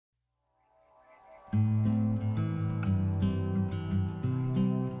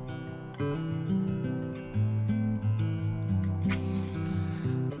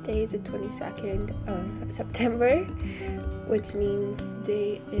Today is the 22nd of September, which means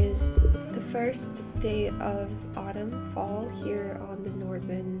today is the first day of autumn, fall here on the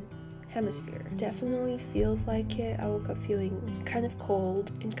northern hemisphere. Definitely feels like it. I woke up feeling kind of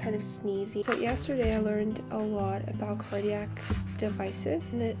cold and kind of sneezy. So yesterday I learned a lot about cardiac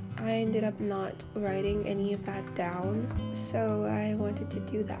devices, and I ended up not writing any of that down, so I wanted to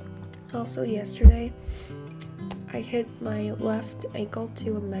do that. Also yesterday I hit my left ankle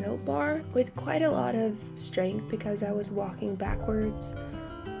to a metal bar with quite a lot of strength because I was walking backwards.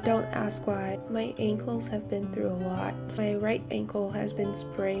 Don't ask why. My ankles have been through a lot. My right ankle has been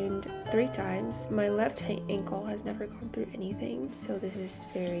sprained 3 times. My left ankle has never gone through anything, so this is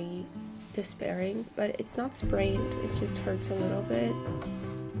very despairing. But it's not sprained, it just hurts a little bit.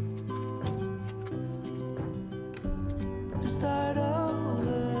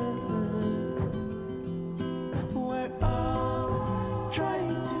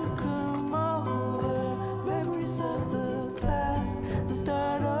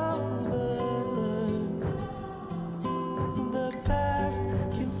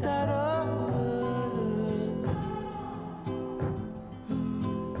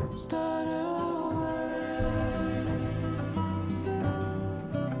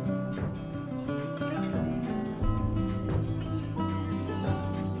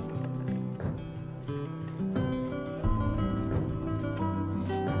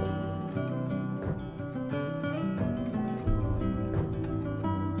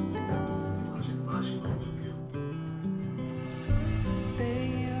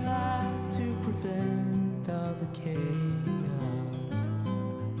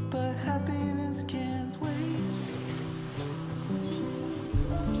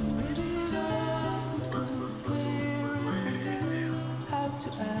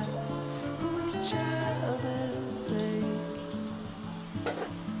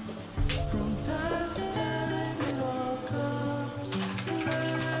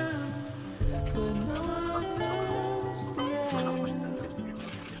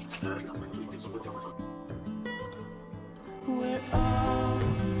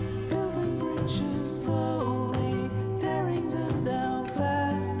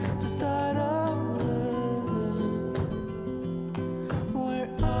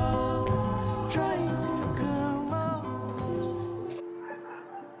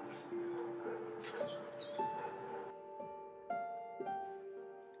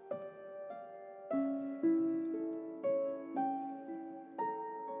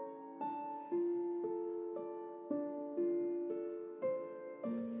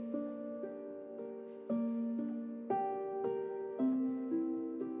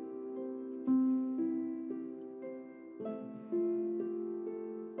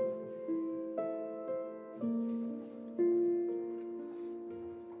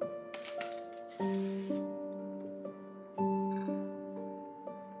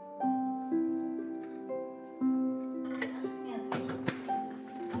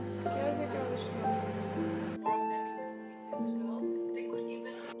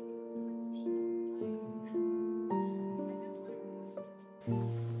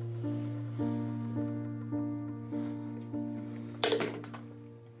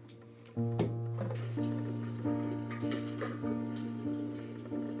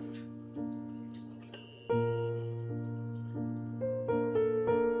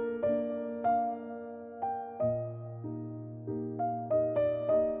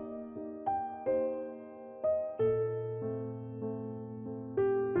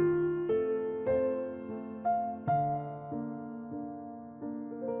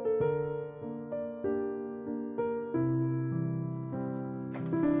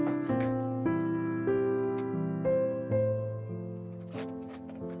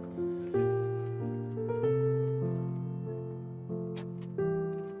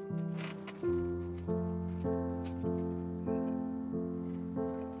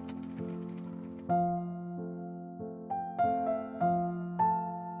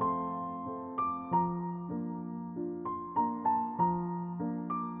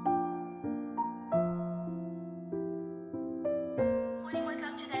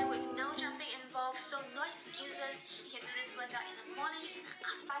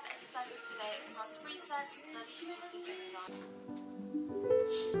 Today across 3 sets, 30 to 50 seconds on.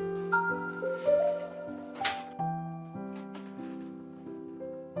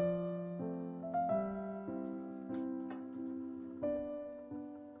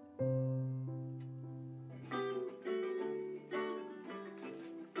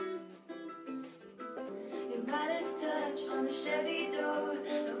 Your modest touch on the Chevy door,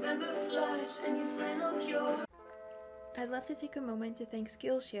 November flush and your flannel cure. I'd love to take a moment to thank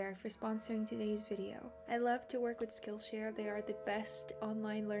Skillshare for sponsoring today's video. I love to work with Skillshare. They are the best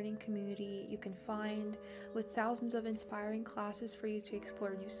online learning community you can find, with thousands of inspiring classes for you to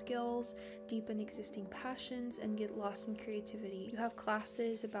explore new skills, deepen existing passions, and get lost in creativity. You have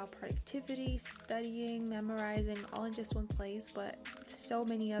classes about productivity, studying, memorizing, all in just one place, but with so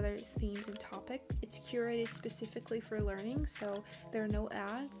many other themes and topics. It's curated specifically for learning, so there are no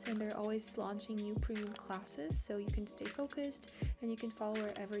ads, and they're always launching new premium classes, so you can stay focused and you can follow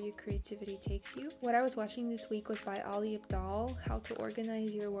wherever your creativity takes you. What I was watching this week was by Ali Abdal, How to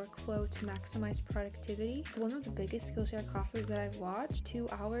Organize Your Workflow to Maximize Productivity. It's one of the biggest Skillshare classes that I've watched,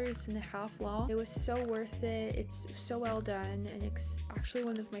 2.5 hours long. It was so worth it. It's so well done, and it's actually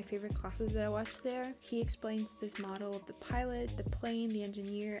one of my favorite classes that I watched there. He explains this model of the pilot, the plane, the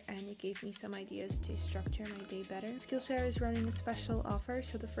engineer, and it gave me some ideas to structure my day better. Skillshare is running a special offer,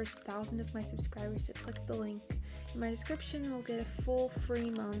 so the first 1,000 of my subscribers to click the link in my description will get a full free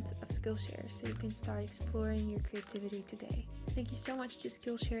month of Skillshare, so you can start exploring your creativity today. Thank you so much to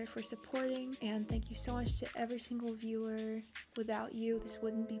Skillshare for supporting, and thank you so much to every single viewer. Without you, this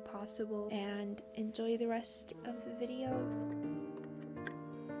wouldn't be possible, and enjoy the rest of the video.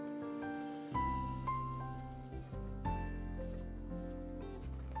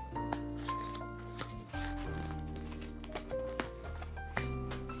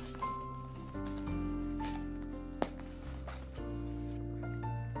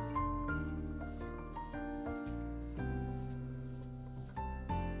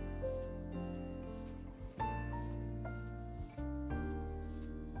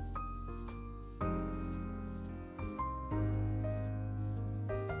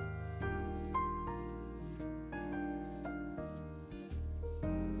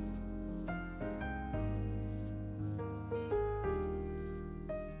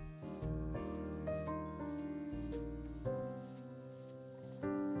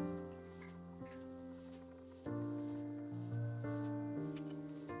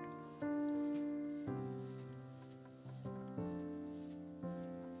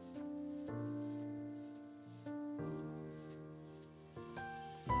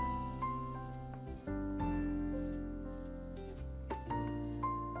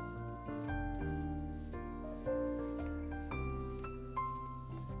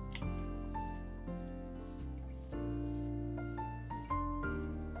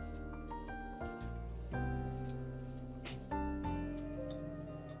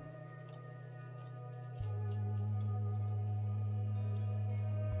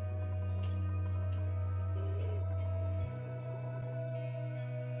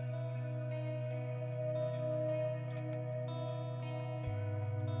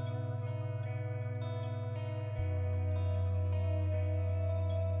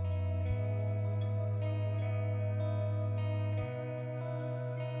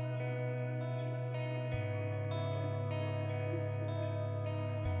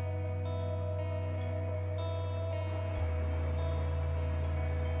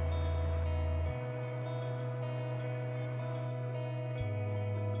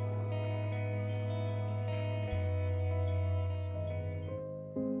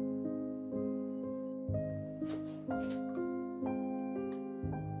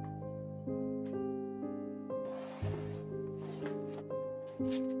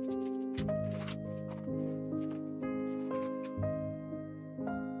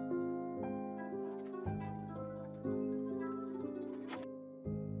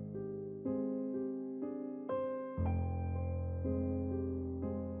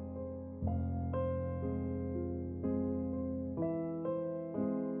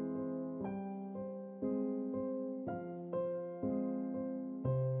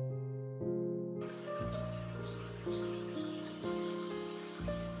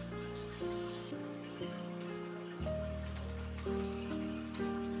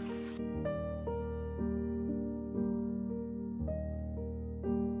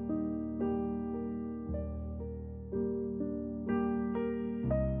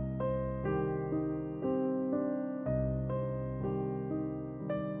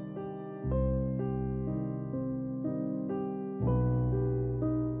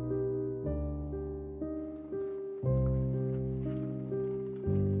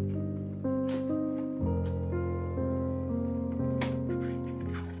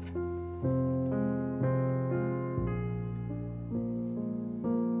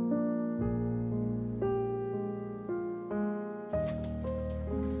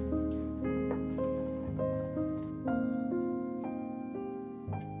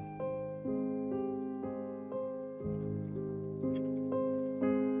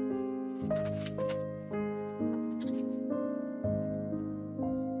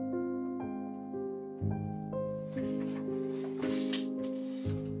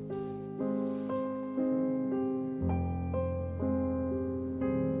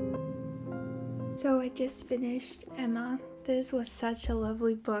 just finished Emma. This was such a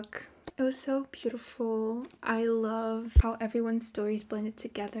lovely book. It was so beautiful. I love how everyone's stories blended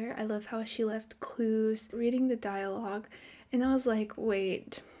together. I love how she left clues, reading the dialogue, and I was like,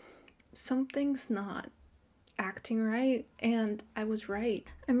 wait, something's not acting right, and I was right.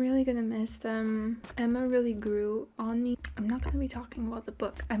 I'm really gonna miss them. Emma really grew on me. I'm not gonna be talking about the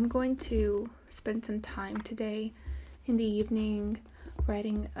book. I'm going to spend some time today in the evening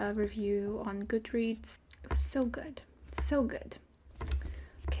writing a review on Goodreads. It was so good. So good.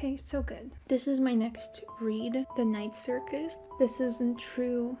 Okay, so good. This is my next read, The Night Circus. This is in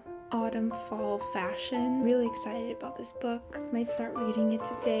true autumn fall fashion. Really excited about this book. Might start reading it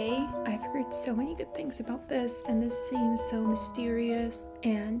today. I've heard so many good things about this, and this seems so mysterious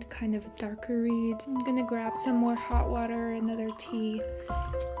and kind of a darker read. I'm gonna grab some more hot water, another tea,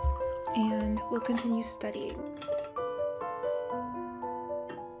 and we'll continue studying.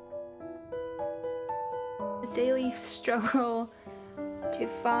 The daily struggle to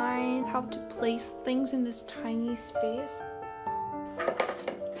find how to place things in this tiny space.